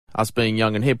us being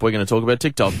young and hip, we're going to talk about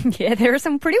TikTok. Yeah, there are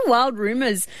some pretty wild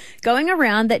rumours going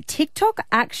around that TikTok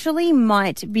actually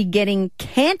might be getting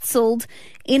cancelled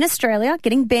in Australia,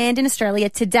 getting banned in Australia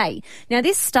today. Now,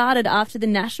 this started after the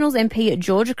Nationals MP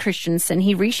George Christensen,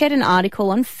 he reshared an article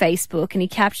on Facebook and he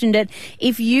captioned it,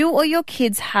 "If you or your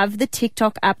kids have the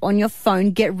TikTok app on your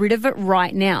phone, get rid of it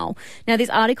right now." Now,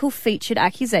 this article featured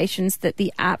accusations that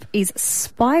the app is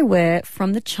spyware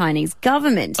from the Chinese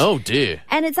government. Oh, dear.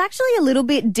 And it's actually a little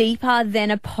bit deeper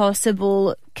than a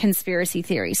possible conspiracy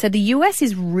theory. So the US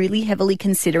is really heavily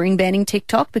considering banning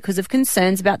TikTok because of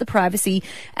concerns about the privacy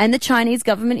and the Chinese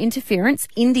government interference.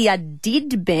 India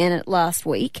did ban it last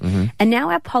week, and now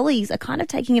our pollies are kind of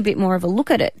taking a bit more of a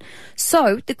look at it.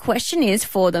 So the question is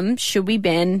for them, should we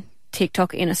ban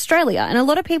TikTok in Australia? And a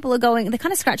lot of people are they're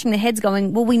kind of scratching their heads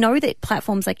going, well, we know that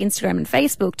platforms like Instagram and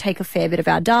Facebook take a fair bit of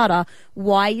our data.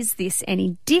 Why is this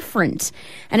any different?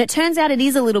 And it turns out it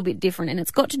is a little bit different, and it's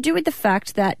got to do with the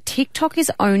fact that TikTok is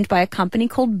owned by a company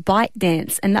called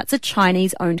ByteDance, and that's a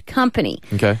Chinese-owned company.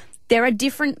 Okay. There are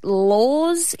different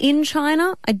laws in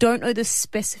China. I don't know the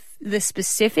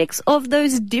specifics of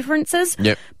those differences,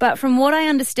 but from what I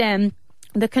understand,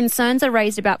 the concerns are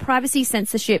raised about privacy,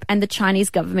 censorship, and the Chinese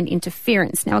government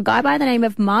interference. Now, a guy by the name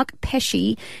of Mark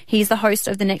Pesce, he's the host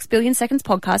of the Next Billion Seconds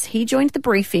podcast, he joined the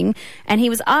briefing and he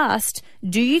was asked,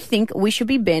 do you think we should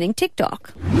be banning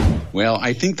TikTok? Well,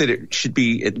 I think that it should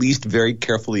be at least very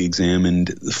carefully examined.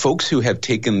 The folks who have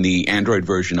taken the Android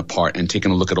version apart and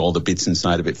taken a look at all the bits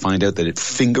inside of it find out that it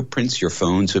fingerprints your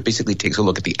phone. So it basically takes a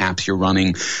look at the apps you're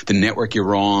running, the network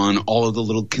you're on, all of the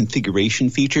little configuration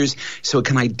features. So it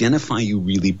can identify you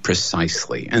really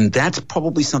precisely. And that's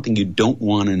probably something you don't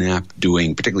want an app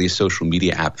doing, particularly a social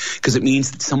media app, because it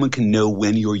means that someone can know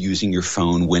when you're using your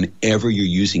phone, whenever you're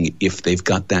using it, if they've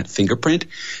got that fingerprint.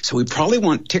 So we probably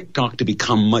want TikTok to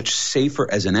become much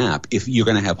safer as an app if you're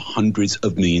going to have hundreds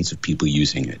of millions of people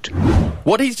using it.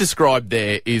 What he's described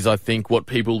there is, I think, what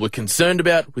people were concerned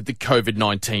about with the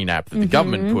COVID-19 app that the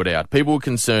government put out. People were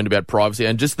concerned about privacy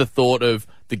and just the thought of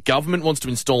the government wants to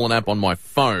install an app on my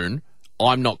phone.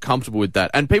 I'm not comfortable with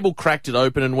that. And people cracked it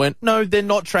open and went, no, they're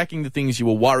not tracking the things you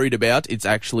were worried about. It's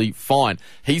actually fine.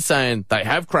 He's saying they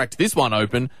have cracked this one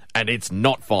open and it's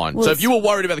not fine. Well, so if you were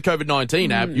worried about the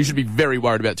COVID-19 app, you should be very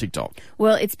worried about TikTok.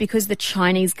 Well, it's because the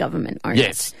Chinese government owns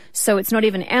it. So it's not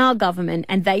even our government,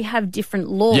 and they have different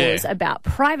laws about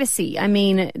privacy. I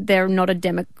mean, they're not a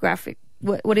demographic.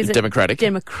 What is it? Democratic,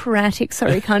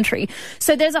 country.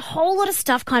 So there's a whole lot of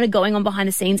stuff kind of going on behind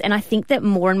the scenes, and I think that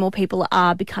more and more people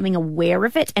are becoming aware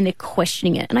of it and they're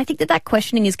questioning it. And I think that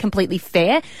questioning is completely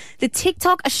fair. The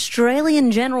TikTok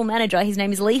Australian general manager, his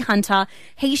name is Lee Hunter,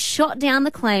 he shot down the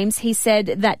claims. He said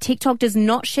that TikTok does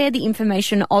not share the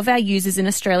information of our users in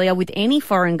Australia with any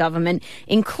foreign government,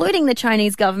 including the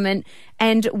Chinese government,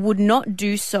 and would not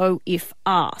do so if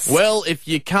asked. Well, if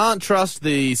you can't trust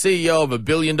the CEO of $1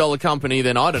 billion company,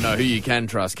 then I don't know who you can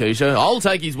trust, Keisha. I'll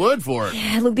take his word for it.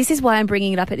 Yeah, look, this is why I'm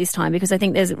bringing it up at this time, because I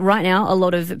think there's right now a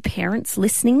lot of parents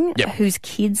listening whose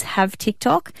kids have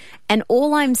TikTok, and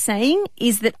all I'm saying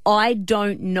is that I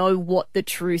don't know what the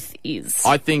truth is.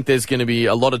 I think there's going to be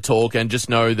a lot of talk, and just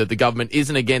know that the government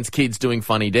isn't against kids doing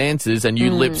funny dances and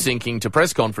you lip-syncing to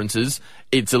press conferences.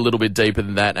 It's a little bit deeper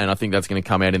than that, and I think that's going to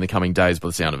come out in the coming days by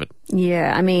the sound of it.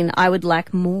 Yeah, I mean, I would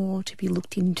like more to be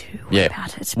looked into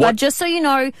about it. But just so you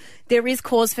know, there is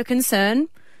cause for concern.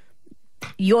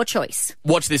 Your choice.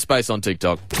 Watch this space on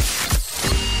TikTok.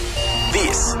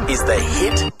 This is the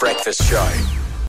Hit Breakfast Show.